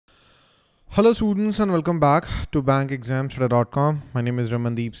Hello students and welcome back to bankexamstudy.com. My name is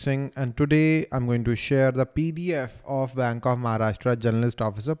Ramandeep Singh and today I'm going to share the PDF of Bank of Maharashtra Generalist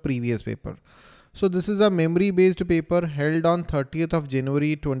Officer previous paper. So this is a memory based paper held on 30th of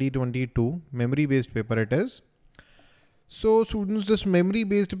January 2022. Memory based paper it is. So students, this memory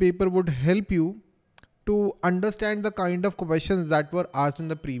based paper would help you to understand the kind of questions that were asked in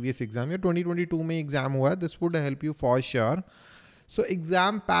the previous exam. Your 2022 में exam हुआ, this would help you for sure. So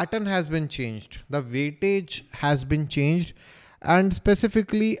exam pattern has been changed. The weightage has been changed. And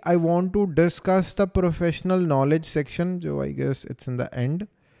specifically, I want to discuss the professional knowledge section. So I guess it's in the end.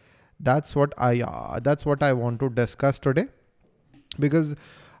 That's what I want to discuss today, because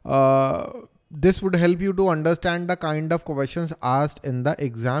this would help you to understand the kind of questions asked in the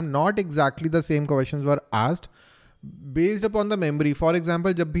exam. Not exactly the same questions were asked, based upon the memory. For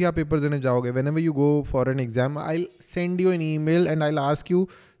example, जब भी आप paper देने जाओगे, whenever you go for an exam, I'll send you an email and I'll ask you,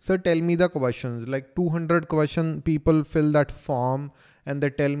 sir, tell me the questions. Like 200 question people fill that form and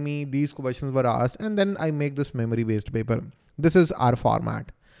they tell me these questions were asked, and then I make this memory based paper. This is our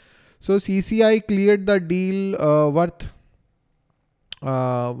format. So CCI cleared the deal worth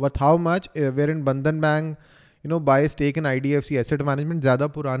how much? Wherein Bandhan Bank buys stake in IDFC Asset Management. ज़्यादा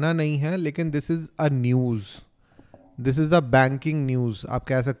पुराना नहीं है, लेकिन this is a news. This is a banking news. आप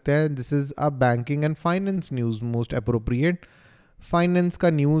कह सकते हैं this is a banking and finance news, most appropriate. Finance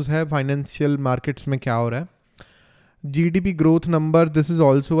का news है, financial markets में क्या हो रहा है. GDP growth number, this is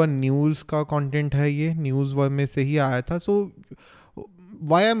also a news का content है, ये news में से ही आया था. So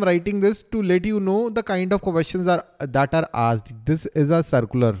why I'm writing this? To let you know the kind of questions that are asked. This is a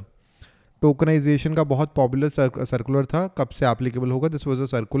circular. Tokenization का बहुत popular circular था. कब से applicable होगा? This was a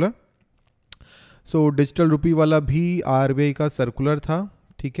circular. So digital rupee वाला भी RBI का circular था,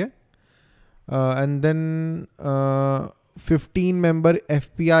 ठीक है. And then 15 member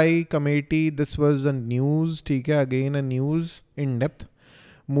FPI committee, this was a news, ठीक है, again a news in depth.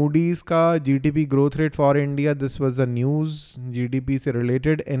 Moody's का GDP growth rate for India, this was a news, GDP से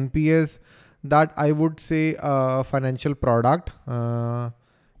related. NPS, that I would say financial product,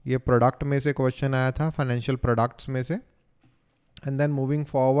 ये product में से question आया था, financial products में से. And then moving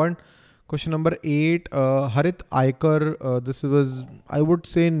forward, question number 8, Harit Aikar, this was, I would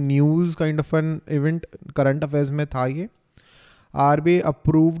say, news kind of an event, current affairs में था ये. RBI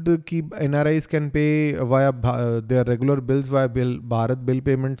approved कि NRIs can pay via their regular bills via Bharat bill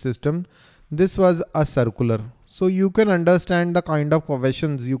payment system. This was a circular. So you can understand the kind of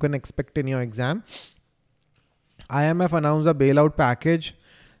questions you can expect in your exam. IMF announced a bailout package.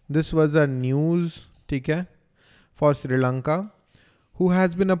 This was a news, ठीक है, for Sri Lanka. Who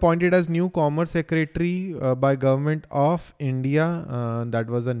has been appointed as new Commerce Secretary by Government of India. That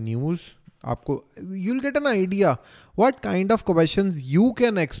was a news. You'll get an idea what kind of questions you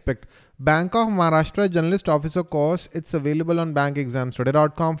can expect. Bank of Maharashtra Generalist Officer course, it's available on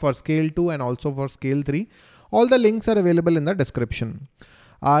bankexamstudy.com for scale 2 and also for scale 3. All the links are available in the description.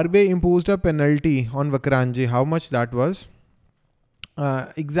 RBI imposed a penalty on Vakranji. How much that was?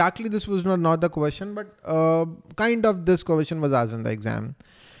 Exactly, this was not the question, but kind of this question was asked in the exam.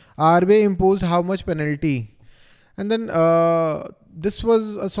 RBI imposed how much penalty? And then this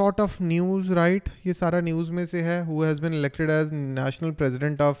was a sort of news, right? ये सारा news में से है. Who has been elected as national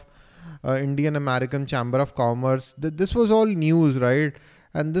president of Indian American Chamber of Commerce. This was all news, right?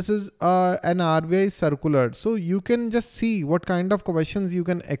 And this is an RBI circular. So you can just see what kind of questions you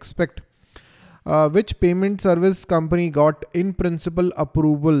can expect. Which payment service company got in principle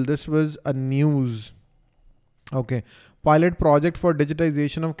approval? This was a news. Okay. Pilot project for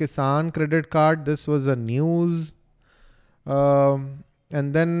digitization of Kisan credit card. This was a news.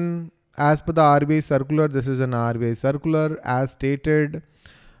 And then as per the RBI circular, this is an RBI circular as stated.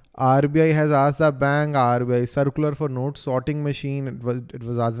 RBI has asked the bank RBI circular for note sorting machine. It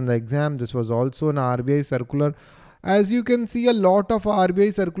was asked in the exam. This was also an RBI circular. As you can see, a lot of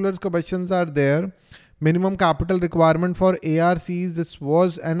RBI circulars questions are there. Minimum capital requirement for ARCs. This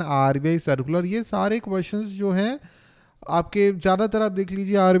was an RBI circular. ये सारे questions जो हैं आपके ज़्यादातर आप देख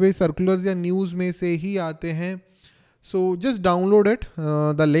लीजिए RBI circulars या news में से ही आते हैं. So just download it.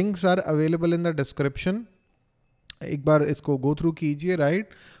 The links are available in the description. एक बार इसको go through कीजिए, right?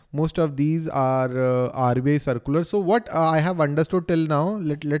 Most of these are RBI circulars. So what I have understood till now,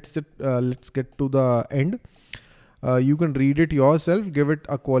 let's get to the end. You can read it yourself, give it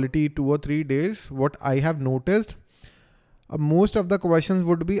a quality 2 or 3 days. What I have noticed, most of the questions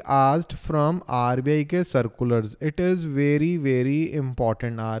would be asked from RBI के circulars. It is very, very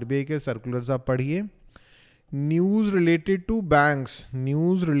important. RBI के circulars आप पढ़िए. News related to banks.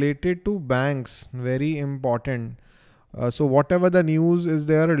 News related to banks. Very important. So whatever the news is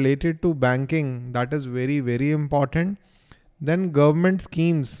there related to banking, that is very, very important. Then government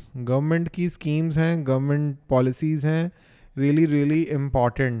schemes, government की schemes हैं, government policies हैं, really, really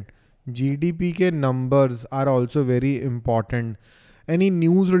important. GDP के numbers are also very important. Any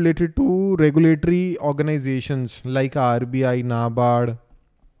news related to regulatory organizations like RBI, NABARD.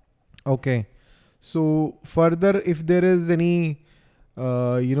 Okay. So further, if there is any,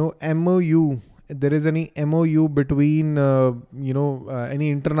 MOU, there is any MOU between, any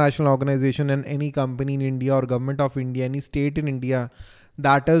international organization and any company in India or government of India, any state in India,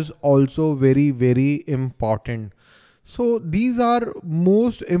 that is also very, very important. So these are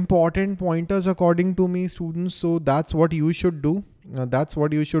most important pointers according to me, students. So that's what you should do. That's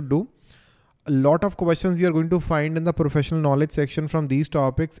what you should do. A lot of questions you're going to find in the professional knowledge section from these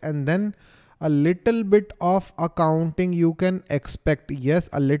topics, and then a little bit of accounting you can expect. Yes,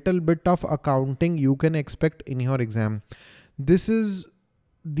 a little bit of accounting you can expect in your exam. These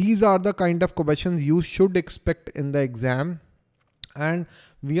are the kind of questions you should expect in the exam. And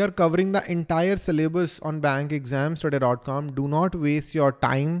we are covering the entire syllabus on bankexamstudy.com. Do not waste your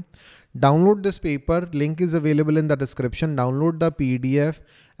time. Download this paper. Link is available in the description. Download the PDF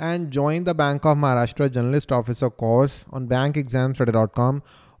and join the Bank of Maharashtra Generalist Officer course on bankexamstudy.com.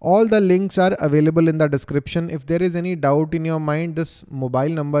 All the links are available in the description. If there is any doubt in your mind, this mobile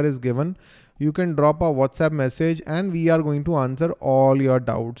number is given. You can drop a WhatsApp message and we are going to answer all your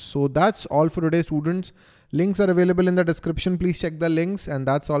doubts. So that's all for today, students. Links are available in the description. Please check the links, and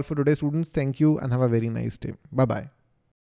that's all for today, students. Thank you and have a very nice day. Bye-bye.